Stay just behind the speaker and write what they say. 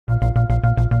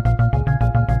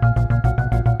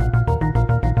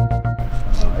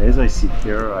As I sit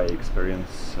here, I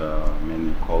experience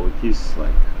many qualities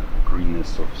like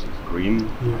greenness of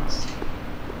green, Yes.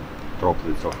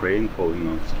 droplets of rain falling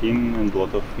on skin, and a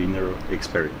lot of inner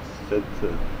experience.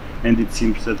 And it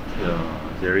seems that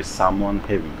there is someone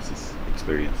having these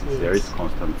experiences. Yes. There is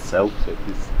constant self that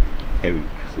is having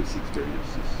these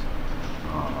experiences.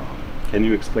 Can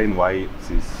you explain why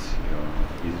this is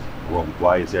wrong?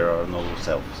 Why there are no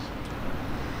selves?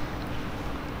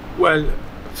 Well,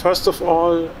 first of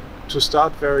all, to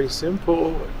start very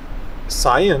simple,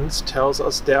 science tells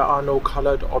us there are no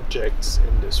colored objects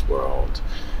in this world.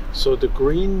 So the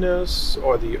greenness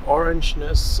or the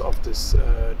orangeness of this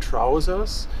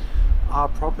trousers are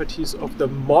properties of the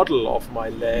model of my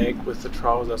leg with the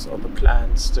trousers or the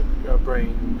plants the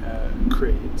brain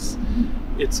creates.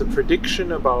 It's a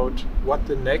prediction about what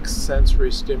the next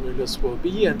sensory stimulus will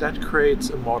be, and that creates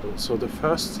a model. So the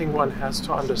first thing one has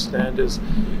to understand is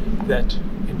that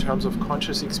in terms of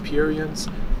conscious experience,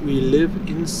 we live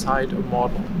inside a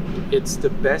model. It's the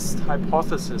best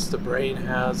hypothesis the brain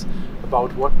has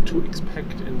about what to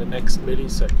expect in the next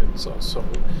milliseconds or so.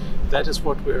 That is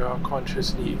what we are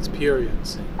consciously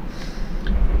experiencing.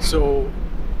 So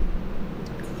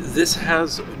this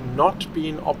has not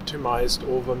been optimized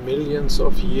over millions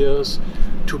of years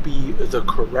to be the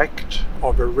correct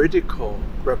or veridical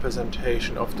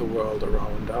representation of the world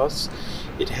around us.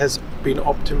 It has been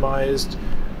optimized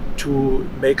to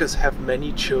make us have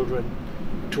many children,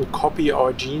 to copy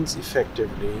our genes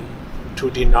effectively,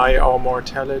 to deny our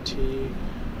mortality,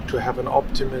 to have an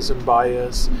optimism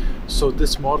bias. So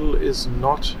this model is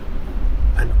not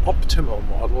an optimal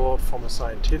model from a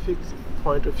scientific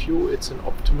point of view. It's an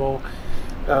optimal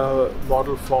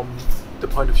model from the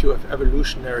point of view of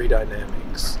evolutionary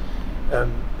dynamics.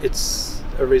 It's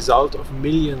a result of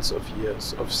millions of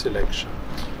years of selection.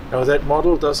 Now that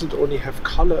model doesn't only have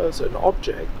colors and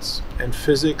objects, and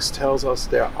physics tells us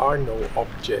there are no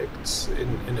objects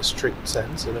in a strict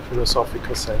sense, in a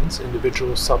philosophical sense,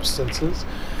 individual substances,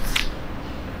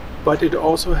 but it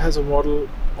also has a model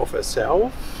of a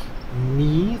self,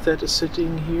 me, that is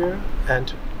sitting here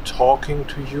and talking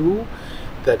to you,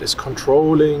 that is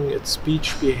controlling its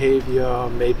speech behavior,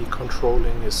 maybe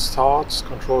controlling his thoughts,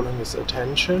 controlling his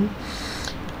attention,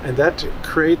 and that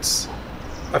creates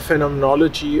a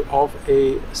phenomenology of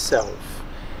a self.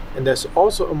 And there's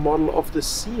also a model of the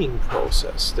seeing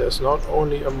process. There's not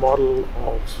only a model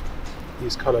of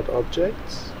these colored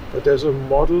objects, but there's a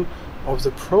model of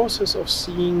the process of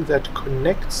seeing that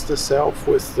connects the self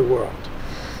with the world.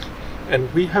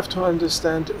 And we have to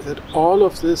understand that all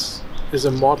of this is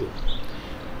a model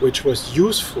which was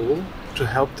useful to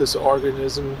help this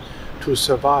organism to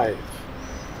survive.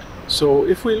 So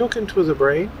if we look into the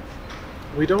brain,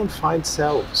 we don't find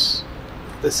selves.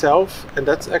 The self, and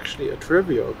that's actually a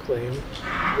trivial claim,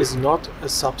 is not a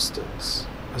substance.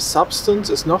 A substance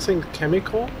is nothing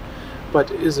chemical,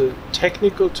 but is a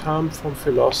technical term from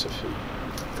philosophy.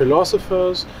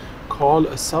 Philosophers call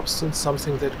a substance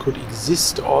something that could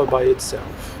exist all by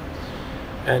itself.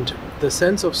 And the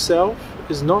sense of self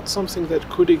is not something that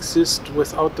could exist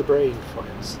without the brain, for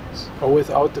instance, or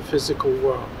without the physical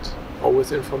world, or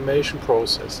with information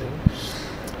processing.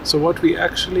 So what we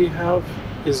actually have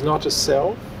is not a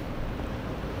self,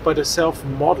 but a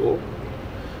self-model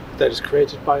that is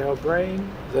created by our brain,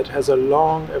 that has a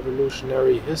long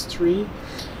evolutionary history.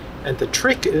 And the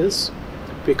trick is,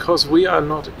 because we are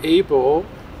not able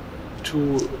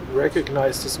to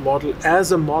recognize this model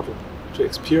as a model, to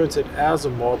experience it as a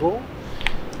model,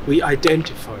 we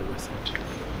identify with it.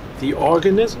 The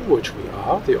organism, which we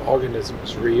are, the organism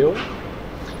is real,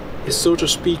 is, so to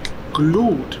speak,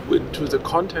 glued into the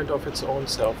content of its own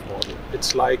self-model.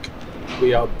 It's like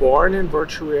we are born in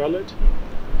virtual reality,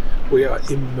 we are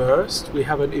immersed, we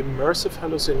have an immersive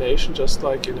hallucination just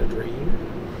like in a dream.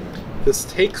 This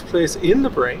takes place in the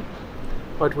brain,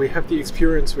 but we have the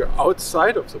experience we're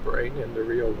outside of the brain in the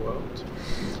real world.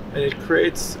 And it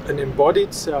creates an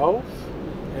embodied self,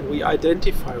 and we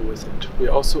identify with it. We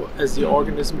also, as the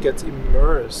organism gets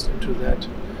immersed into that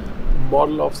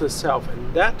model of the self,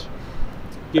 and that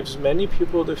gives many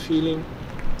people the feeling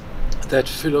that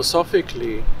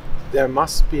philosophically there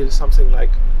must be something like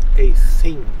a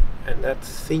thing, and that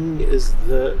thing is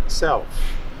the self.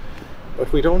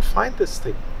 But we don't find this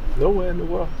thing nowhere in the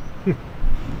world.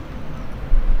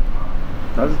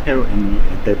 Does it have any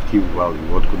adaptive value?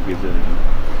 What could be the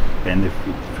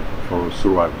benefit for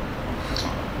survival,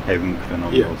 having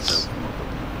phenomenal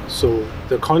self-model? So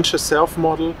the conscious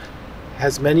self-model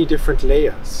has many different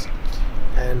layers.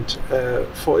 And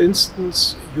for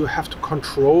instance, you have to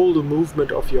control the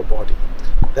movement of your body.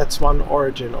 That's one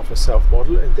origin of a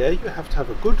self-model, and there you have to have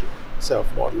a good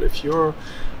self-model. If you're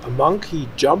a monkey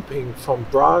jumping from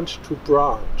branch to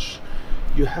branch,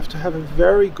 you have to have a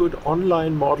very good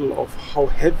online model of how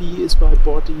heavy is my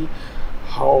body,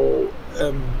 how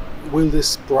will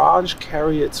this branch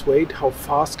carry its weight, how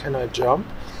fast can I jump.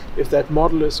 If that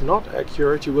model is not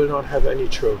accurate, you will not have any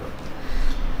children.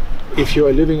 If you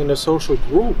are living in a social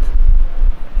group,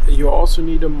 you also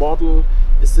need a model.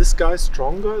 Is this guy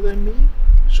stronger than me?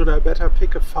 Should I better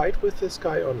pick a fight with this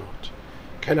guy or not?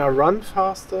 Can I run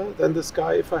faster than this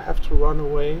guy if I have to run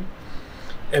away?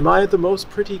 Am I the most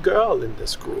pretty girl in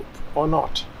this group or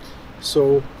not?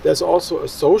 So there's also a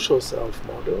social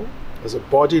self-model, there's a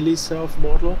bodily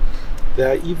self-model. There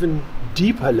are even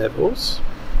deeper levels.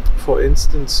 For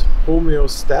instance,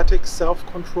 homeostatic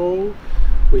self-control.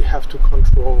 We have to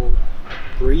control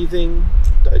breathing,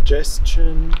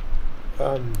 digestion,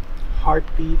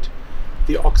 heartbeat,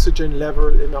 the oxygen level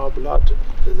in our blood,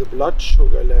 the blood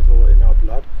sugar level in our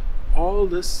blood. All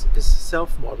this is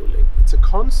self-modeling. It's a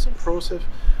constant process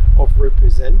of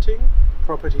representing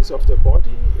properties of the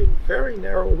body in very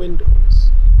narrow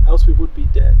windows, else we would be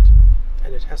dead,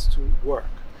 and it has to work.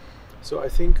 So I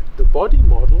think the body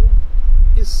model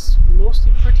is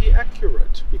mostly pretty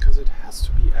accurate because it has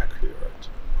to be accurate.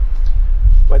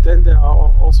 But then there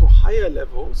are also higher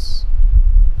levels,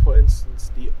 for instance,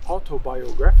 the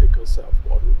autobiographical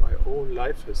self-model, my own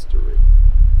life history,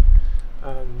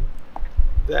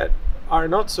 that are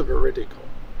not so veridical.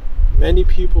 Many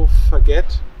people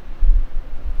forget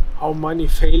how many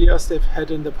failures they've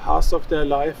had in the past of their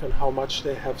life and how much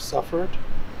they have suffered.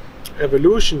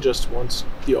 Evolution just wants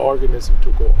the organism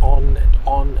to go on and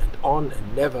on and on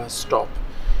and never stop,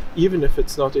 even if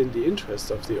it's not in the interest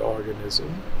of the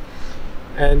organism.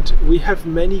 And we have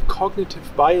many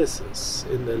cognitive biases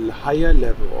in the higher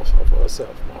level of our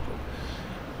self-model.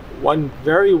 One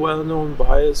very well-known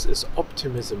bias is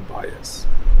optimism bias.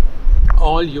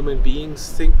 All human beings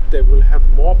think they will have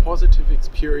more positive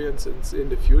experiences in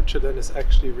the future than is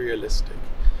actually realistic.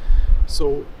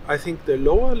 So I think the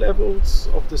lower levels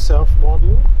of the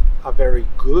self-model are very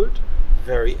good,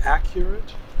 very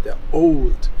accurate, they're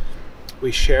old.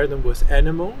 We share them with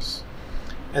animals.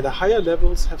 And the higher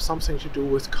levels have something to do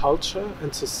with culture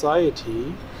and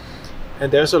society.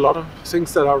 And there's a lot of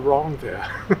things that are wrong there.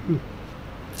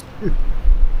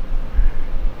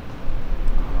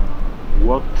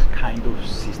 What kind of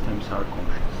systems are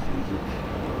conscious? Is it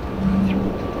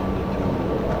attributed only to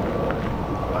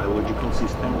biological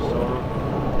systems, or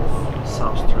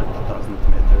substrate doesn't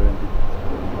matter and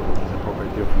it is a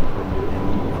property of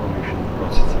information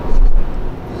processing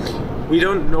system? We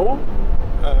don't know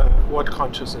what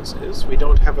consciousness is. We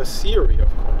don't have a theory of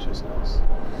consciousness.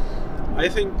 I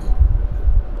think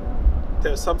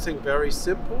there's something very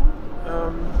simple.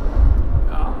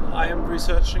 I am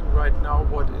researching right now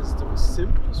what is the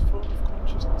simplest form of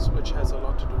consciousness, which has a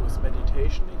lot to do with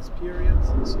meditation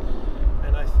experiences.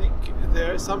 And I think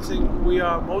there is something we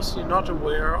are mostly not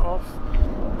aware of.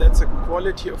 That's a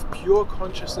quality of pure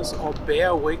consciousness or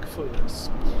bare wakefulness.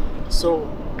 So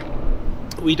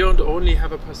we don't only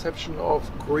have a perception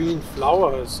of green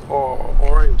flowers or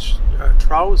orange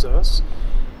trousers,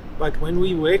 but when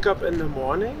we wake up in the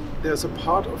morning, there's a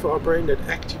part of our brain that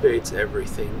activates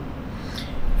everything.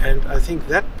 And I think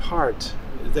that part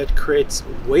that creates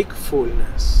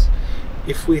wakefulness,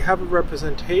 if we have a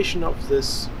representation of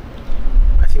this,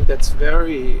 I think that's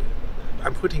very,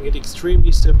 I'm putting it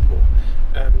extremely simple.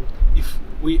 If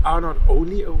we are not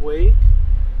only awake,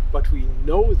 but we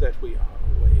know that we are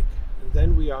awake,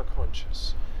 then we are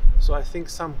conscious. So I think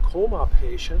some coma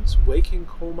patients, waking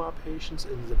coma patients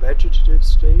in the vegetative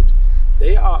state,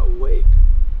 they are awake,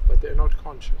 but they're not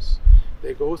conscious.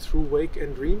 They go through wake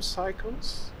and dream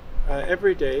cycles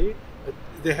every day, but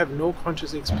they have no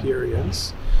conscious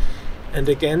experience. And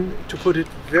again, to put it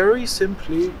very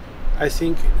simply, I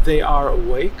think they are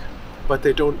awake, but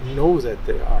they don't know that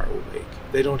they are awake.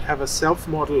 They don't have a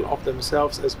self-model of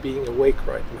themselves as being awake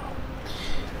right now.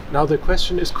 Now the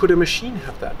question is, could a machine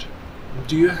have that?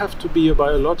 Do you have to be a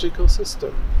biological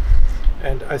system?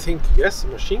 And I think, yes, a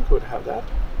machine could have that.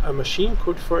 A machine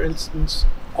could, for instance,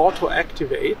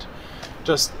 auto-activate,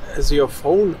 just as your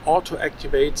phone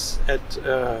auto-activates at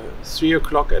 3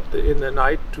 o'clock in the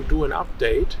night to do an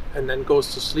update and then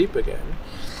goes to sleep again.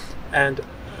 And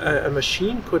a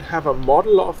machine could have a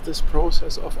model of this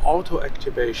process of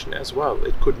auto-activation as well.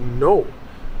 It could know,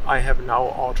 I have now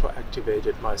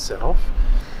auto-activated myself.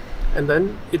 And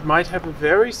then it might have a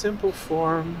very simple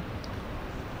form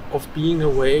of being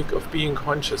awake, of being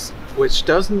conscious, which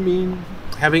doesn't mean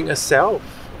having a self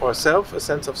or a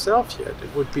sense of self yet.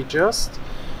 It would be just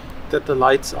that the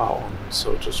lights are on,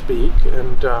 so to speak.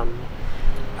 And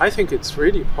I think it's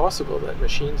really possible that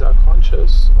machines are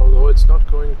conscious, although it's not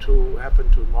going to happen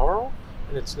tomorrow,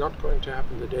 and it's not going to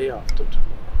happen the day after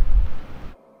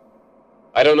tomorrow.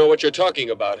 I don't know what you're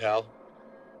talking about, Hal.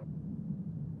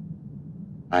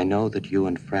 I know that you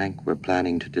and Frank were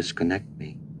planning to disconnect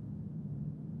me,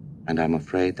 and I'm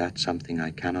afraid that's something I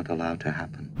cannot allow to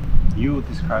happen. You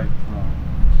describe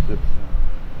that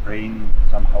brain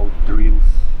somehow drills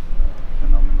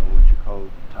phenomenological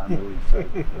tunnel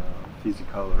inside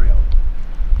physical reality.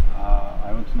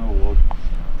 I want to know what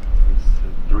is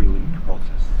the drilling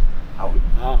process, how it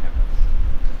happens.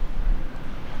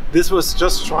 This was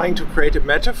just trying to create a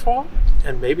metaphor,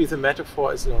 and maybe the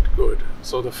metaphor is not good.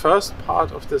 So the first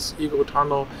part of this ego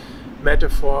tunnel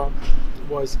metaphor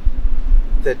was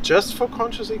that just for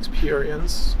conscious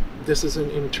experience, this is an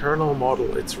internal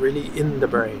model. It's really in the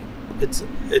brain. It's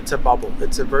a bubble.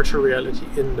 It's a virtual reality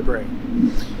in the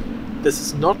brain. This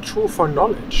is not true for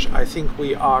knowledge. I think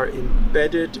we are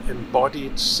embedded,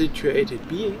 embodied, situated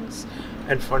beings,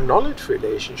 and for knowledge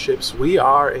relationships, we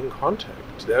are in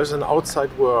contact. There's an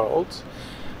outside world,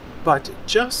 but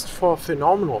just for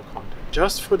phenomenal contact,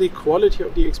 just for the quality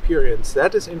of the experience,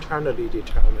 that is internally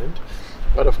determined.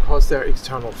 But of course, there are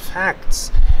external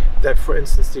facts that, for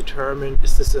instance, determine,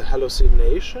 is this a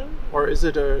hallucination or is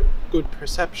it a good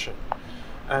perception?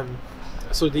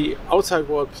 So the outside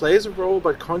world plays a role,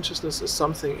 but consciousness is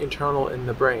something internal in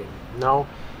the brain. Now,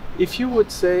 if you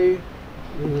would say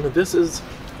this is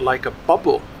like a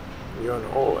bubble, you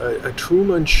know, a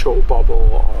Truman Show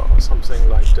bubble or something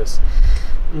like this,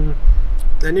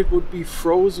 then it would be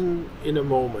frozen in a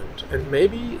moment. And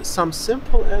maybe some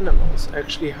simple animals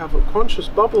actually have a conscious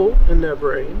bubble in their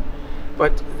brain,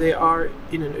 but they are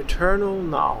in an eternal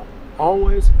now,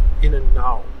 always in a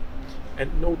now,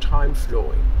 and no time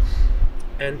flowing.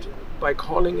 And by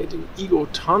calling it an ego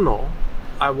tunnel,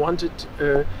 I wanted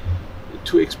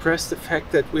to express the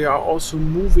fact that we are also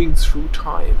moving through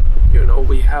time. You know,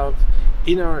 we have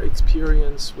in our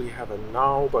experience, we have a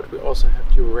now, but we also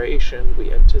have duration,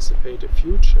 we anticipate a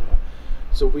future.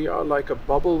 So we are like a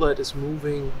bubble that is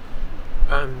moving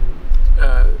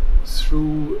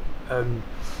through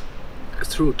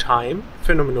time,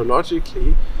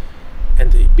 phenomenologically.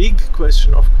 And the big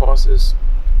question, of course, is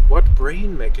what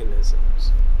brain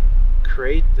mechanisms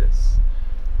create this?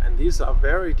 And these are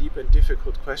very deep and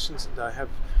difficult questions, and I have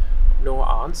no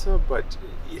answer, but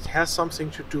it has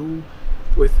something to do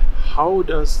with how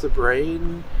does the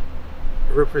brain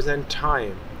represent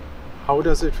time? How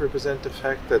does it represent the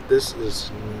fact that this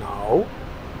is now,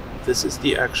 this is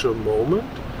the actual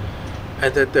moment,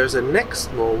 and that there's a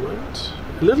next moment,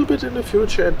 a little bit in the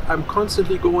future, and I'm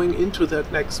constantly going into that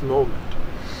next moment.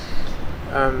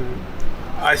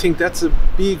 I think that's a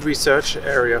big research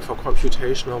area for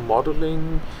computational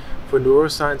modeling, for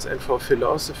neuroscience, and for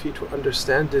philosophy to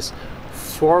understand this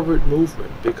forward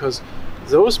movement, because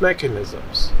those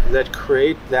mechanisms that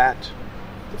create that,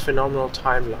 the phenomenal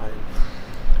timeline,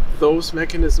 those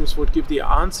mechanisms would give the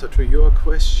answer to your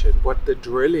question, what the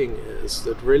drilling is,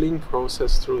 the drilling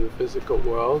process through the physical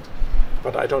world,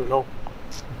 but I don't know.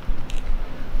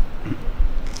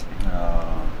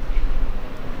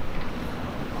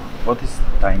 What is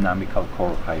dynamical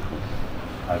core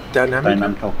hypothesis?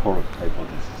 Dynamical core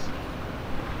hypothesis.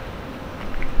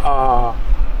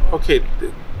 Okay,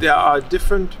 there are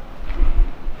different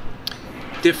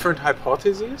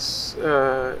hypotheses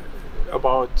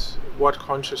about what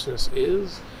consciousness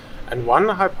is, and one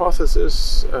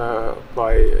hypothesis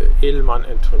by Edelman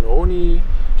and Tononi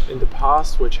in the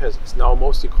past, which is now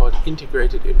mostly called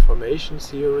integrated information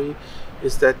theory,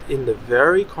 is that in the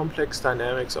very complex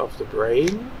dynamics of the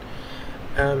brain,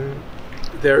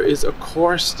 there is a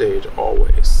core state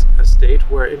always, a state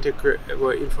where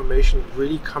information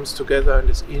really comes together and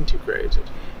is integrated,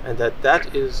 and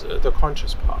that is the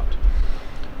conscious part.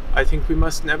 I think we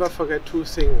must never forget two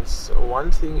things.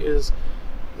 One thing is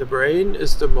the brain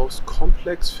is the most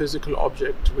complex physical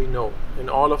object we know. In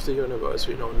all of the universe,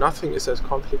 we know nothing is as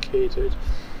complicated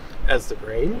as the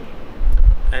brain,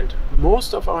 and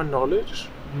most of our knowledge,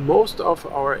 most of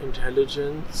our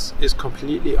intelligence is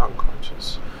completely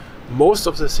unconscious. Most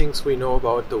of the things we know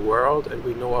about the world and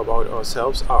we know about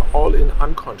ourselves are all in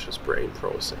unconscious brain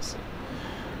processing.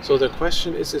 So the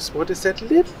question is what is that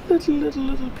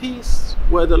little piece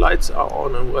where the lights are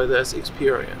on and where there's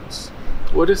experience?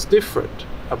 What is different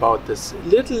about this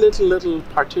little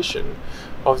partition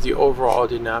of the overall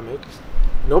dynamic?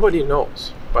 Nobody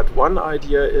knows, but one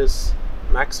idea is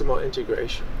maximal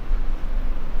integration.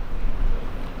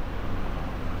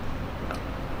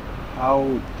 How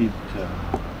did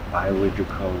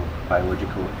biological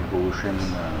evolution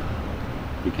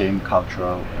became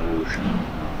cultural evolution?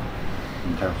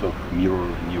 in terms of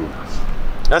mirror neurons?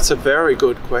 That's a very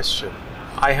good question.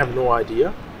 I have no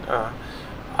idea.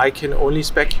 I can only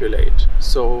speculate.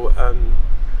 So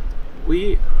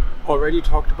we already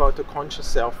talked about the conscious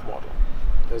self model.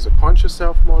 There's a conscious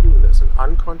self model, and there's an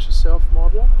unconscious self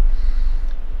model.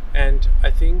 And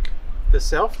I think the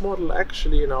self model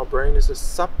actually in our brain is a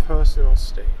subpersonal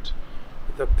state.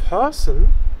 The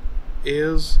person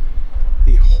is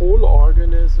the whole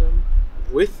organism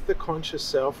with the conscious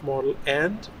self model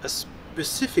and a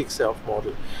specific self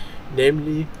model,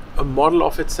 namely a model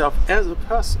of itself as a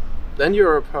person. Then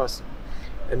you're a person.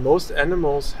 And most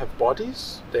animals have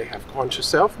bodies, they have conscious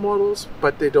self models,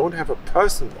 but they don't have a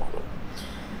person model.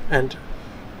 And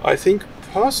I think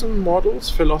person models,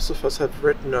 philosophers have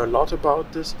written a lot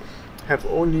about this, have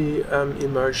only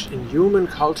emerged in human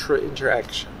cultural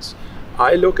interactions.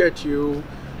 I look at you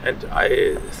and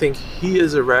I think he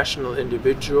is a rational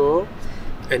individual,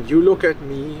 and you look at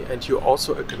me and you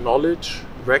also acknowledge,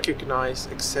 recognize,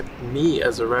 accept me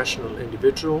as a rational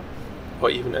individual or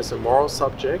even as a moral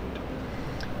subject.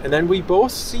 And then we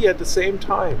both see at the same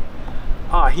time,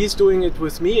 he's doing it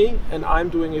with me and I'm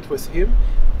doing it with him.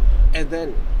 And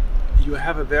then you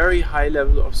have a very high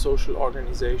level of social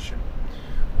organization.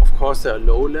 Of course, there are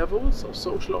low levels of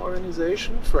social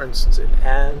organization, for instance, in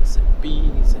ants, in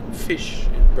bees, in fish,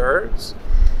 in birds.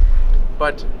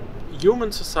 But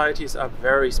human societies are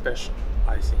very special,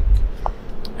 I think.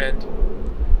 And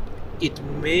it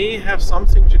may have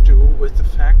something to do with the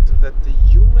fact that the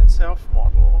human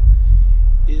self-model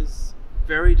is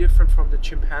very different from the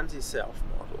chimpanzee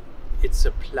self-model. It's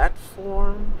a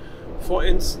platform, for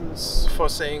instance, for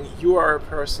saying you are a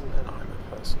person and I'm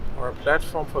a person, or a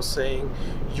platform for saying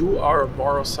you are a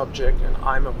moral subject and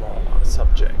I'm a moral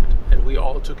subject, and we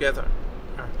all together.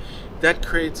 That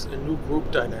creates a new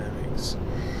group dynamics.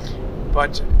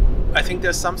 But I think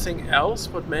there's something else.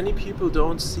 What many people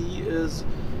don't see is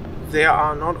there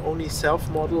are not only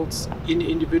self-models in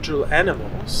individual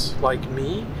animals like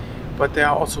me, but there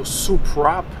are also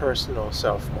supra-personal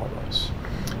self-models.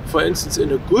 For instance,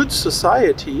 in a good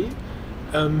society,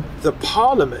 the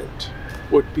parliament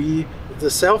would be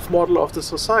the self-model of the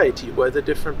society, where the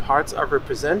different parts are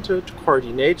represented,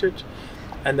 coordinated,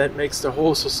 and that makes the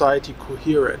whole society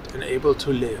coherent and able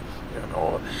to live.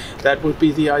 That would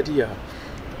be the idea.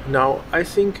 Now, I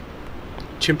think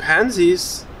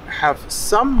chimpanzees have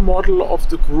some model of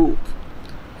the group,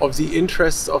 of the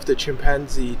interests of the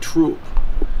chimpanzee troop,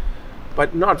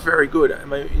 but not very good. I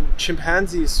mean, in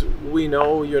chimpanzees, we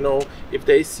know, if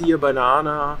they see a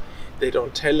banana, they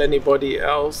don't tell anybody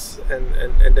else,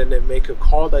 and then they make a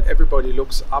call that everybody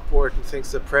looks upward and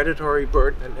thinks the predatory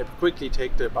bird, and they quickly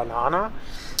take the banana.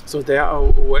 So they are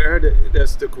aware that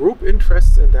there's the group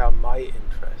interests and there are my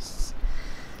interests.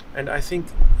 And I think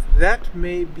that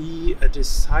may be a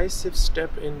decisive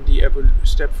step in the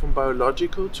step from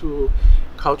biological to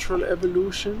cultural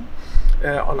evolution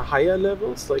on higher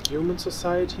levels, like human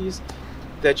societies,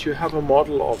 that you have a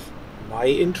model of my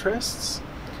interests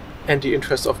and the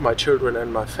interests of my children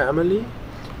and my family,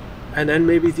 and then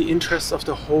maybe the interests of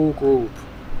the whole group,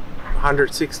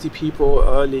 160 people,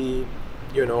 early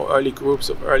groups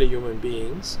of early human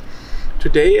beings.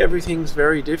 Today, everything's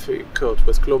very difficult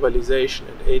with globalization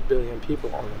and 8 billion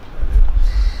people on the planet.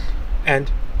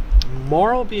 And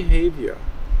moral behavior,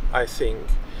 I think,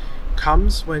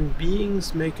 comes when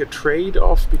beings make a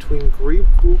trade-off between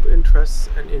group interests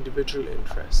and individual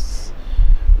interests.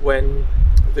 When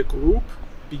the group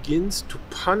begins to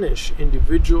punish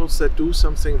individuals that do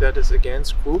something that is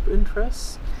against group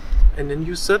interests, and then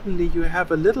you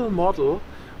have a little model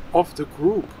of the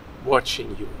group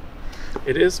watching you.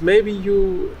 It is, maybe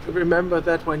you remember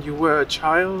that when you were a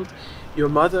child, your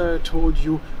mother told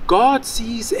you, God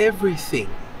sees everything.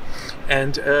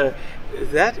 And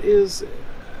that is,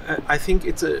 I think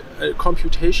it's a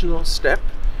computational step.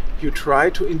 You try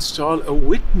to install a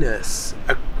witness,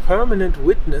 a permanent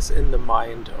witness in the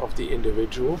mind of the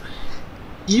individual.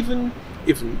 Even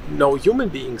if no human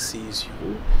being sees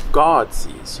you, God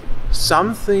sees you.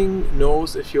 Something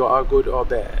knows if you are good or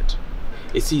bad.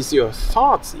 It sees your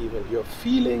thoughts, even your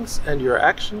feelings and your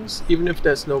actions, even if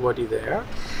there's nobody there.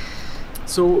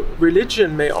 So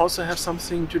religion may also have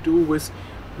something to do with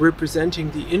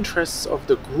representing the interests of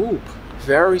the group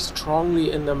very strongly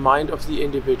in the mind of the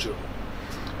individual,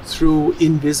 through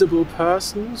invisible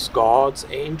persons, gods,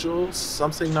 angels,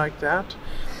 something like that,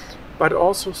 but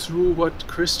also through what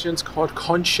Christians call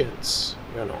conscience,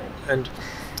 and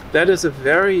that is a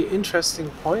very interesting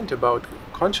point about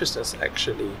consciousness,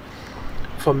 actually.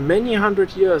 For many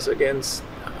hundred years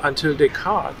until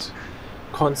Descartes,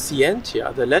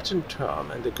 conscientia, the Latin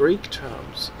term and the Greek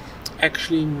terms,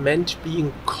 actually meant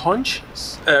being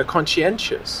conscientious.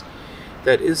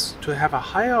 That is, to have a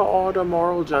higher order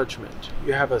moral judgment.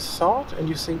 You have a thought and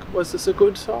you think, was this a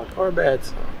good thought or a bad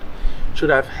thought?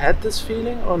 Should I have had this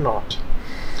feeling or not?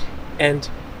 And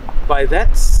by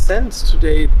that sense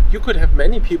today, you could have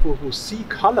many people who see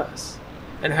colors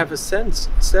and have a sense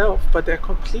self, but they're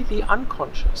completely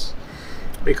unconscious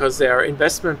because they are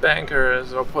investment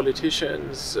bankers or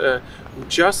politicians who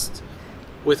just,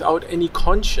 without any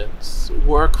conscience,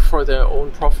 work for their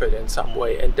own profit in some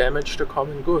way and damage the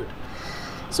common good.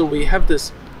 So we have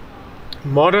this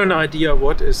modern idea of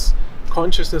what is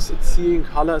consciousness. It's seeing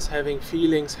colors, having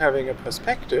feelings, having a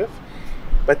perspective.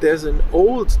 But there's an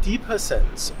old, deeper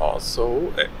sense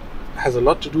also, has a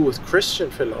lot to do with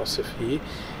Christian philosophy.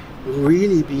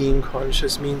 Really being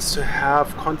conscious means to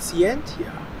have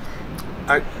conscientia.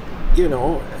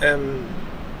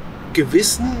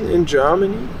 Gewissen in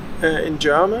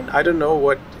German. I don't know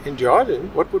what in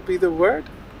Jordan. What would be the word?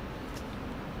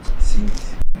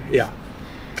 Yeah.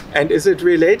 And is it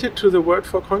related to the word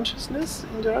for consciousness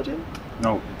in Georgian?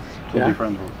 No, two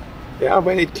different words. Yeah,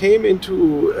 when it came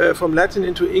into from Latin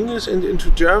into English and into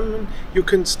German, you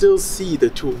can still see the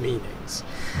two meanings.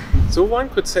 So one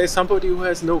could say somebody who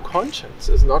has no conscience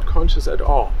is not conscious at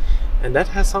all. And that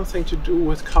has something to do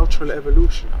with cultural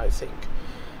evolution, I think.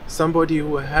 Somebody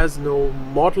who has no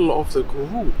model of the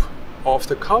group, of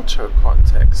the culture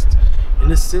context,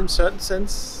 in a certain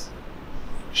sense,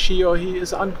 she or he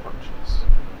is unconscious.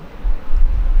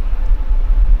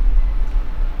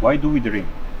 Why do we dream?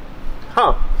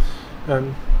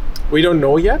 We don't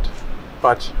know yet,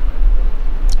 but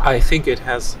I think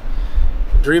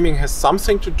dreaming has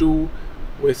something to do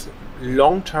with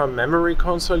long-term memory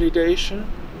consolidation.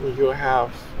 You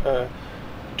have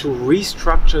to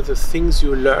restructure the things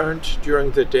you learned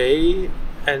during the day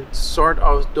and sort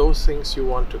out those things you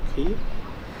want to keep.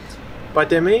 But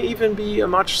there may even be a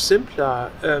much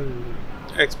simpler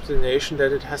explanation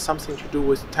that it has something to do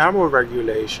with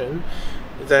thermoregulation,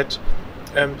 that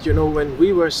when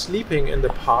we were sleeping in the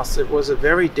past, it was a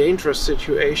very dangerous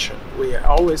situation. We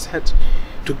always had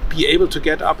to be able to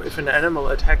get up if an animal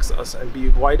attacks us and be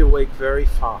wide awake very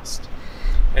fast.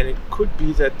 And it could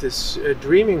be that this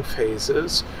dreaming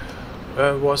phases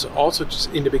was also just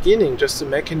in the beginning just a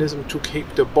mechanism to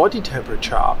keep the body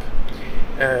temperature up,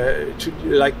 to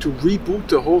reboot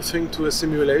the whole thing to a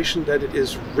simulation that it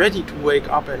is ready to wake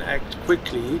up and act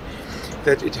quickly.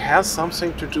 That it has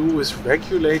something to do with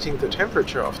regulating the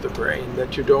temperature of the brain,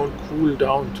 that you don't cool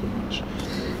down too much.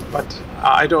 But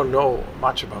I don't know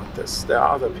much about this. There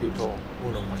are other people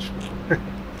who know much more.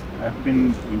 I've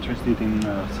been interested in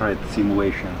threat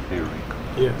simulation theory.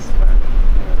 Yes.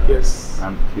 Yes.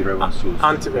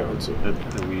 Anti-revensus.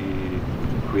 That we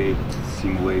create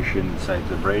simulation inside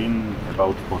the brain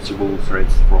about possible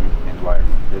threats from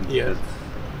environment. And yes.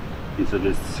 It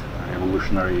suggests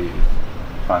evolutionary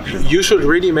function. You should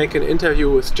really make an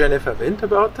interview with Jennifer Wind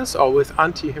about this, or with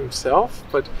Antti himself,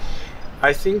 but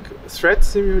I think threat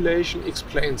simulation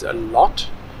explains a lot,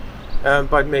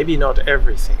 but maybe not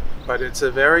everything. But it's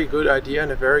a very good idea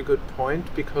and a very good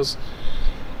point, because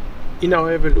in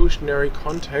our evolutionary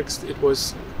context it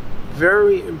was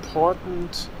very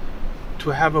important to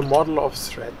have a model of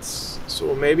threats.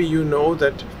 So maybe you know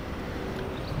that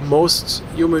most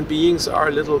human beings are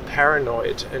a little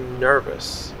paranoid and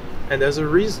nervous. And there's a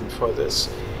reason for this.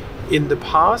 In the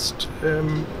past,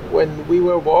 when we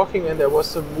were walking and there was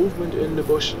some movement in the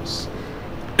bushes,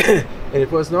 and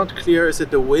it was not clear, is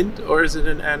it the wind or is it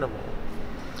an animal?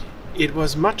 It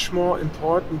was much more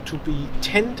important to be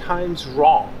 10 times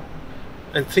wrong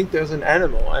and think there's an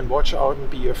animal and watch out and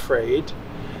be afraid.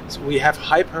 So we have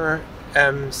hyper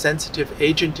sensitive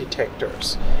agent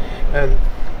detectors. And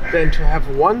then to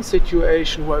have one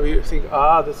situation where we think,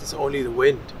 this is only the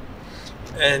wind.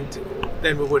 And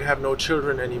then we would have no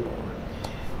children anymore.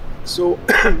 So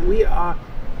we are,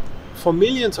 for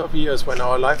millions of years when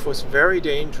our life was very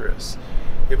dangerous,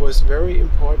 it was very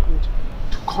important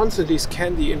to constantly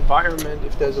scan the environment.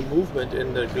 If there's a movement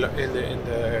in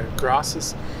the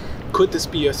grasses, could this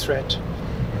be a threat?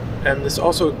 And there's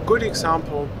also a good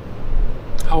example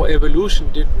how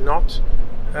evolution did not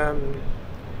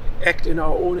act in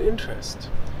our own interest.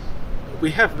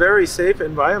 We have very safe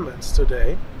environments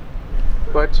today,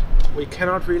 but we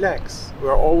cannot relax.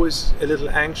 We're always a little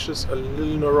anxious, a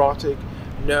little neurotic,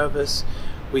 nervous.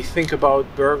 We think about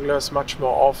burglars much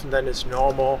more often than is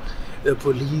normal, the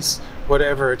police,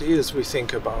 whatever it is we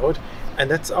think about. And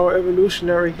that's our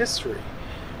evolutionary history.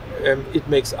 It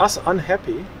makes us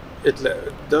unhappy. It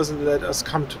doesn't let us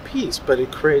come to peace, but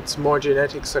it creates more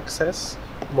genetic success,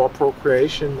 more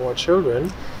procreation, more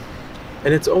children.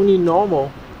 And it's only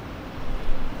normal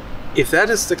If that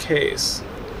is the case,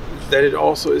 that it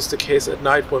also is the case at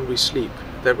night when we sleep,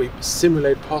 that we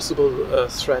simulate possible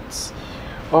threats.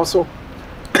 Also,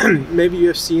 maybe you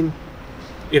have seen,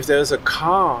 if there's a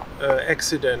car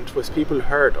accident with people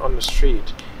hurt on the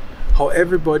street, how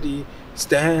everybody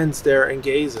stands there and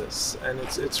gazes, and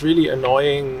it's really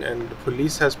annoying, and the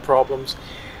police has problems.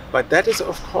 But that is,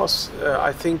 of course,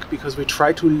 I think, because we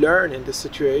try to learn in this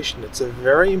situation. It's a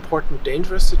very important,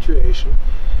 dangerous situation.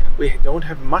 We don't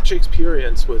have much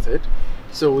experience with it,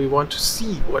 so we want to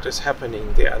see what is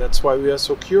happening there. That's why we are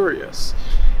so curious.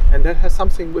 And that has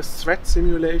something with threat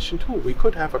simulation too. We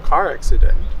could have a car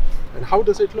accident, and how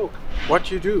does it look?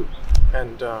 What you do?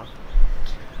 And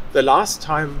the last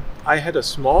time I had a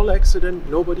small accident,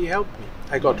 nobody helped me.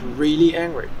 I got really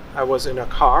angry. I was in a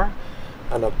car,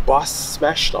 and a bus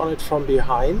smashed on it from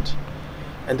behind.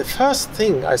 And the first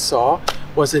thing I saw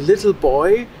was a little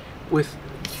boy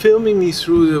filming me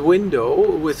through the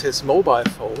window with his mobile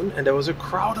phone, and there was a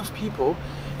crowd of people,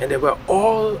 and they were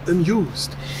all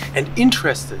amused and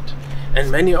interested,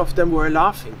 and many of them were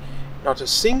laughing. Not a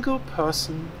single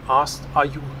person asked, "Are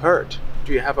you hurt?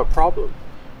 Do you have a problem?"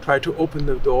 Try to open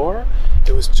the door.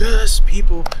 It was just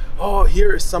people, "Oh,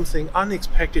 here is something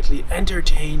unexpectedly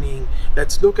entertaining.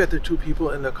 Let's look at the two people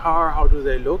in the car. How do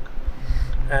they look?"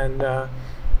 And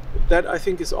that, I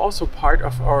think, is also part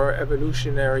of our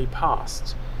evolutionary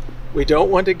past. We don't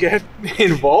want to get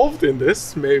involved in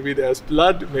this. Maybe there's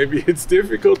blood, maybe it's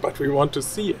difficult, but we want to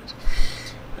see it.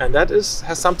 And that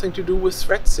has something to do with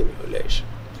threat simulation.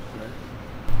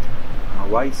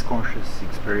 Why is conscious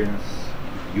experience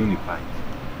unified?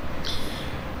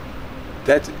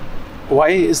 Why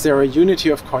is there a unity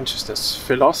of consciousness?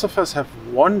 Philosophers have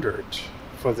wondered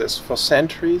for this for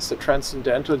centuries, the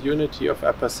transcendental unity of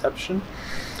apperception.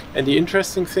 And the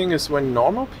interesting thing is, when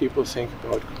normal people think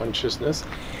about consciousness,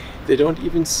 they don't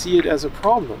even see it as a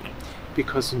problem.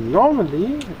 Because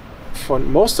normally, for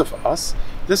most of us,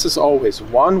 this is always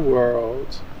one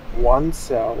world, one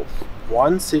self,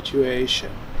 one situation.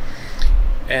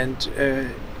 And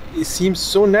it seems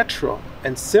so natural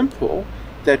and simple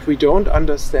that we don't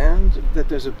understand that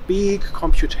there's a big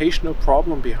computational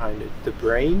problem behind it. The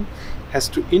brain has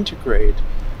to integrate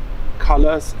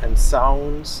colors and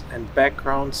sounds and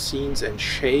background scenes and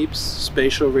shapes,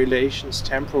 spatial relations,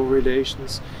 temporal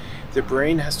relations. The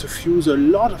brain has to fuse a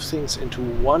lot of things into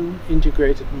one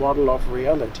integrated model of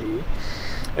reality.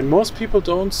 And most people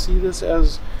don't see this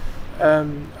as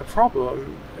a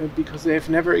problem because they've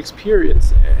never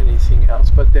experienced anything else.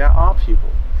 But there are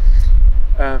people.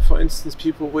 For instance,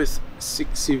 people with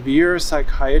severe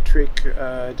psychiatric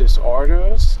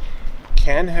disorders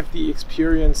can have the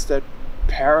experience that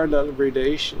parallel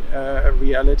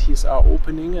realities are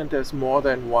opening, and there's more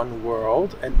than one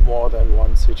world and more than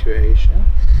one situation.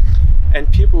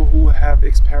 And people who have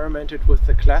experimented with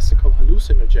the classical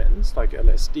hallucinogens like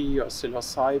LSD or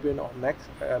psilocybin or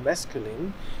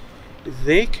mescaline,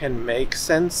 they can make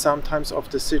sense sometimes of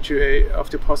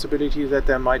the possibility that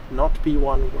there might not be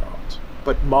one world,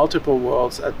 but multiple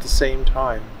worlds at the same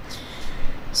time.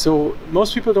 So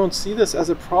most people don't see this as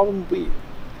a problem.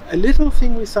 A little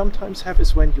thing we sometimes have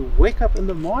is when you wake up in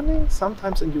the morning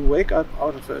sometimes, and you wake up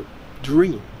out of a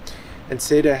dream, and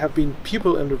say there have been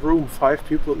people in the room, 5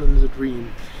 people in the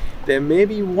dream. There may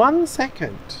be 1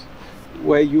 second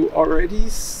where you already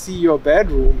see your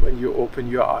bedroom when you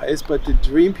open your eyes, but the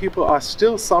dream people are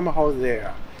still somehow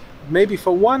there. Maybe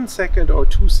for 1 second or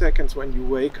 2 seconds when you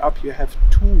wake up, you have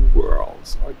 2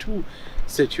 worlds or 2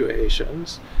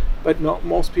 situations, but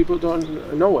most people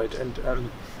don't know it. And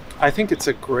I think it's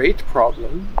a great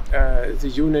problem,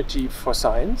 the unity for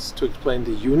science, to explain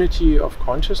the unity of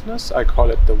consciousness. I call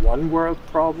it the one world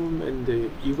problem in the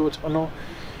Ego Tunnel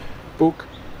book.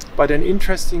 But an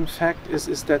interesting fact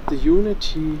is that the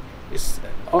unity is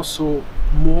also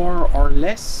more or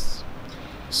less.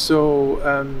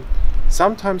 So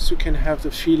sometimes you can have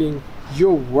the feeling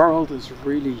your world is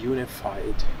really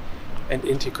unified and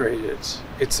integrated.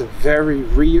 It's a very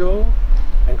real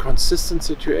and consistent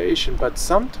situation, but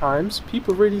sometimes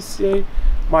people really say,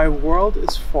 my world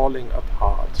is falling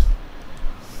apart.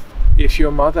 If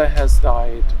your mother has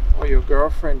died or your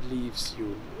girlfriend leaves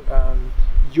you,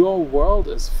 your world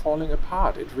is falling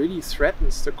apart. It really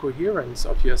threatens the coherence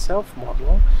of your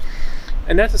self-model.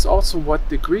 And that is also what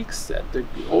the Greeks said. The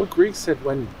old Greeks said,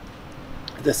 when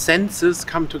the senses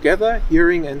come together,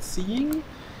 hearing and seeing,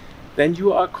 then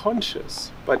you are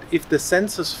conscious. But if the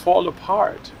senses fall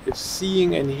apart, if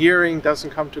seeing and hearing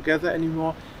doesn't come together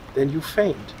anymore, then you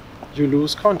faint. You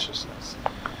lose consciousness.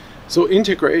 So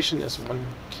integration is one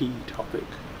key topic.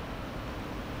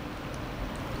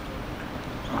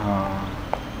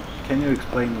 can you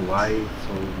explain why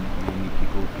so many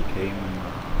people became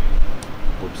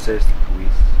obsessed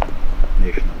with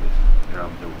nationalism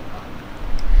around the world?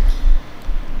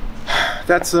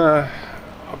 That's a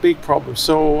big problem.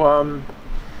 So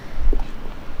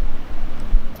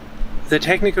the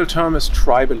technical term is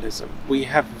tribalism. We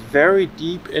have very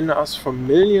deep in us for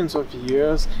millions of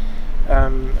years,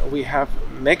 we have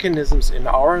mechanisms in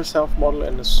our self-model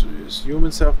and the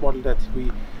human self-model that we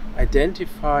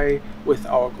identify with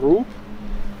our group,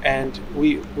 and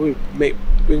we make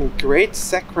great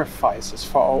sacrifices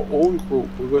for our own group.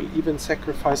 We will even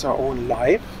sacrifice our own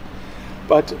life.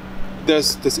 But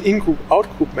there's this in-group,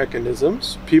 out-group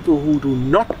mechanisms. People who do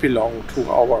not belong to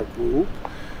our group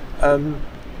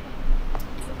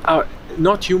are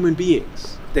not human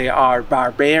beings. They are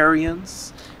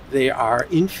barbarians. They are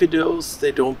infidels.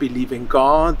 They don't believe in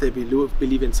God. They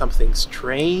believe in something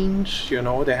strange. You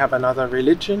know, they have another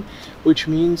religion, which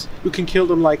means you can kill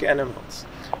them like animals.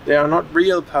 They are not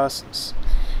real persons.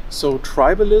 So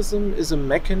tribalism is a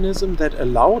mechanism that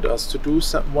allowed us to do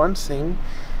one thing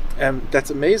that's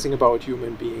amazing about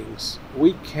human beings.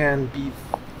 We can be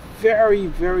very,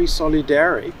 very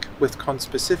solidaric with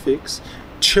conspecifics,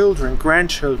 children,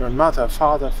 grandchildren, mother,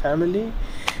 father, family,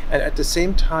 and at the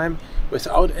same time,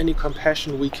 without any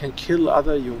compassion, we can kill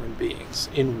other human beings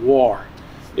in war.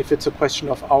 If it's a question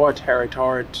of our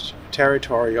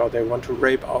territory or they want to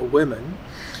rape our women.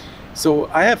 So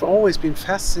I have always been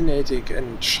fascinated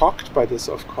and shocked by this,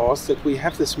 of course, that we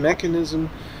have this mechanism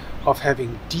of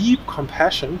having deep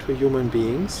compassion to human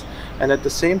beings, and at the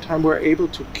same time we're able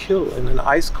to kill in an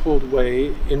ice-cold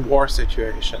way in war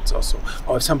situations also.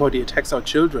 Or if somebody attacks our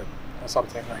children or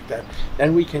something like that,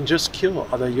 then we can just kill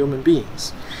other human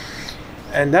beings.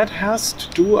 And that has to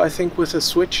do, I think, with a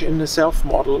switch in the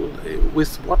self-model,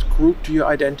 with what group do you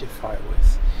identify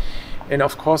with. And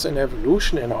of course, in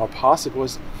evolution, in our past, it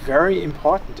was very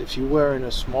important. If you were in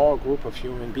a small group of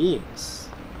human beings,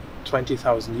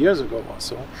 20,000 years ago or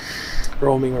so,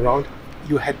 roaming around,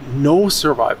 you had no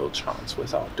survival chance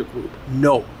without the group.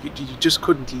 No, you just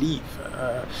couldn't leave.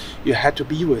 You had to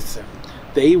be with them.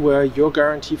 They were your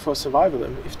guarantee for survival.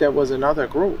 And if there was another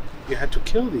group, you had to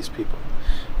kill these people.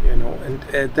 You know,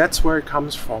 and that's where it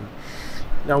comes from.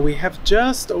 Now we have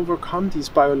just overcome these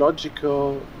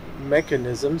biological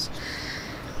mechanisms,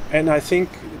 and I think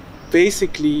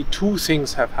basically two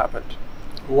things have happened.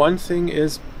 One thing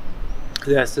is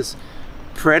there's this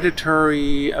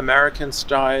predatory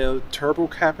American-style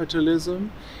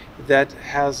turbo-capitalism that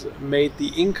has made the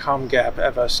income gap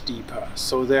ever steeper.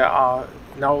 So there are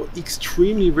now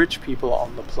extremely rich people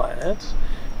on the planet,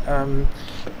 and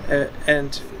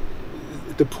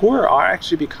the poor are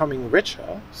actually becoming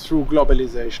richer through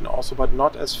globalization also, but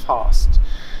not as fast.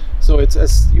 So it's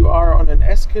as you are on an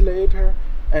escalator,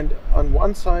 and on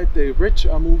one side the rich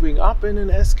are moving up in an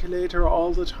escalator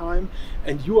all the time,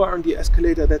 and you are on the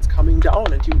escalator that's coming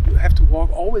down, and you have to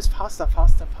walk always faster,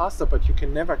 faster, faster, but you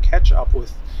can never catch up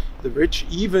with the rich,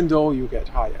 even though you get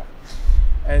higher.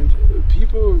 And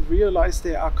people realize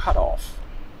they are cut off.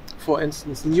 For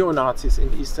instance, neo-Nazis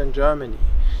in Eastern Germany,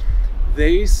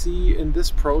 they see in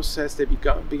this process, they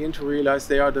begin to realize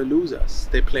they are the losers.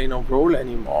 They play no role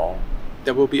anymore.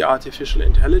 There will be artificial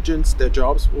intelligence, their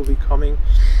jobs will be coming.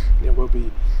 There will be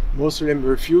Muslim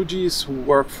refugees who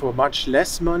work for much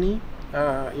less money.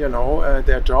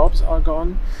 Their jobs are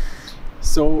gone.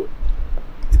 So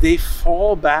they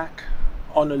fall back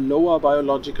on a lower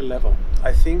biological level.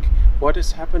 I think what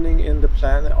is happening on the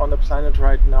planet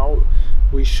right now,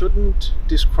 we shouldn't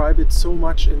describe it so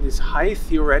much in these high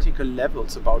theoretical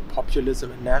levels about populism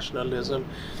and nationalism.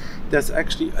 There's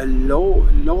actually a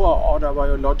lower order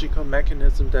biological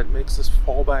mechanism that makes us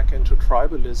fall back into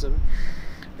tribalism.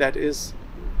 That is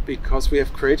because we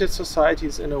have created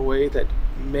societies in a way that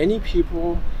many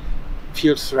people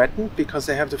feel threatened because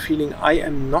they have the feeling, I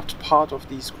am not part of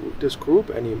this group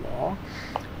anymore.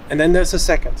 And then there's a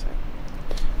second thing.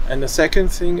 And the second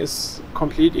thing is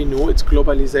completely new. It's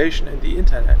globalization and the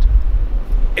internet.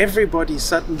 Everybody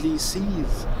suddenly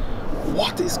sees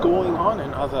what is going on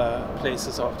in other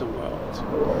places of the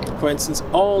world. For instance,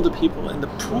 all the people in the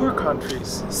poor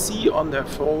countries see on their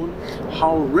phone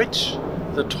how rich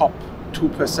the top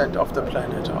 2% of the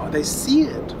planet are. They see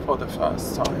it for the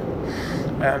first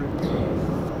time.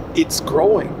 It's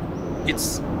growing.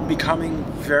 It's becoming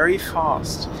very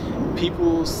fast.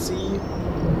 People see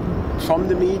from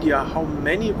the media how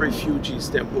many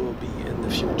refugees there will be in the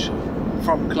future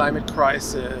from climate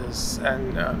crisis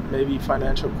and maybe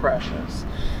financial crashes.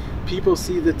 People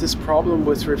see that this problem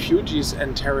with refugees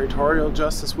and territorial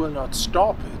justice will not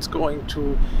stop. It's going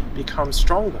to become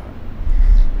stronger.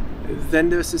 Then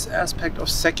there's this aspect of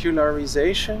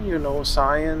secularization. You know,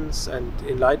 science and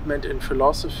enlightenment in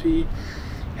philosophy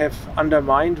have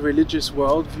undermined religious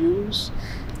worldviews,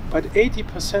 but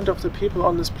 80% of the people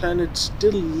on this planet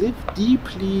still live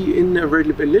deeply in a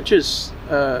religious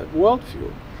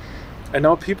worldview. And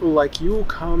now people like you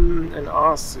come and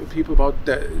ask people about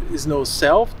there is no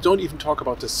self, don't even talk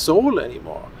about the soul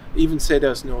anymore, even say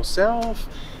there's no self,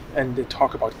 and they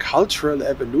talk about cultural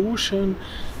evolution.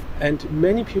 And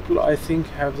many people, I think,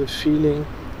 have the feeling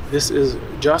this is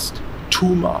just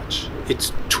too much.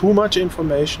 It's too much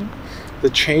information. The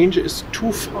change is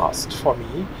too fast for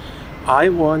me. I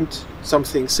want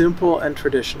something simple and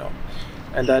traditional.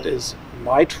 And that is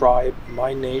my tribe,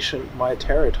 my nation, my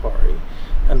territory.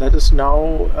 And that is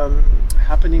now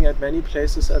happening at many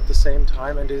places at the same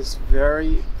time, and is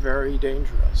very, very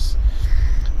dangerous.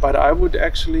 But I would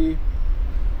actually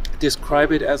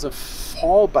describe it as a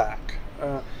fallback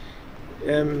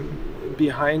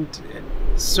behind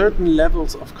certain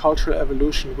levels of cultural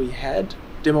evolution we had.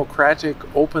 Democratic,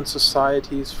 open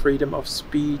societies, freedom of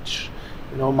speech,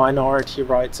 you know, minority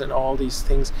rights and all these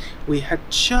things. We had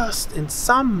just in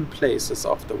some places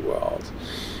of the world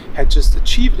had just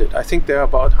achieved it. I think there are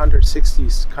about 160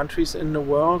 countries in the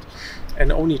world,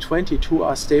 and only 22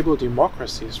 are stable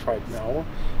democracies right now.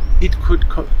 It could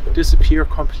disappear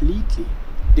completely.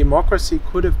 Democracy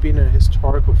could have been a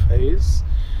historical phase,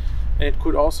 and it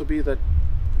could also be that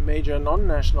major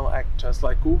non-national actors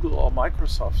like Google or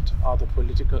Microsoft are the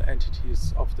political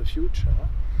entities of the future.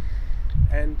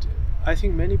 And I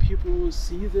think many people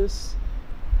see this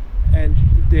and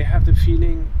they have the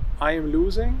feeling, I am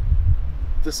losing.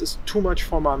 This is too much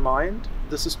for my mind.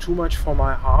 This is too much for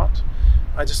my heart.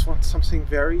 I just want something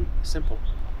very simple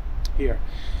here.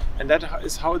 And that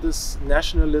is how this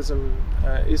nationalism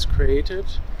is created.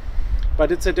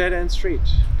 But it's a dead-end street,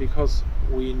 because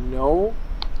we know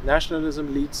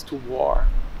nationalism leads to war.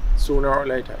 Sooner or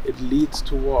later, it leads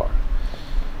to war.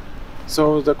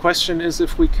 So the question is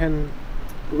if we can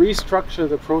restructure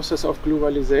the process of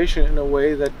globalization in a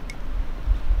way that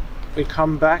we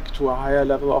come back to a higher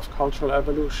level of cultural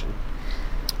evolution.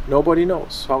 Nobody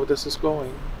knows how this is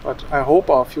going, but I hope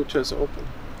our future is open.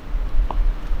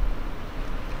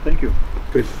 Thank you.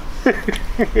 Good.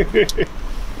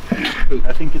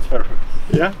 I think it's perfect.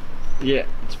 Yeah? Yeah,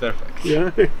 it's perfect.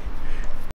 Yeah.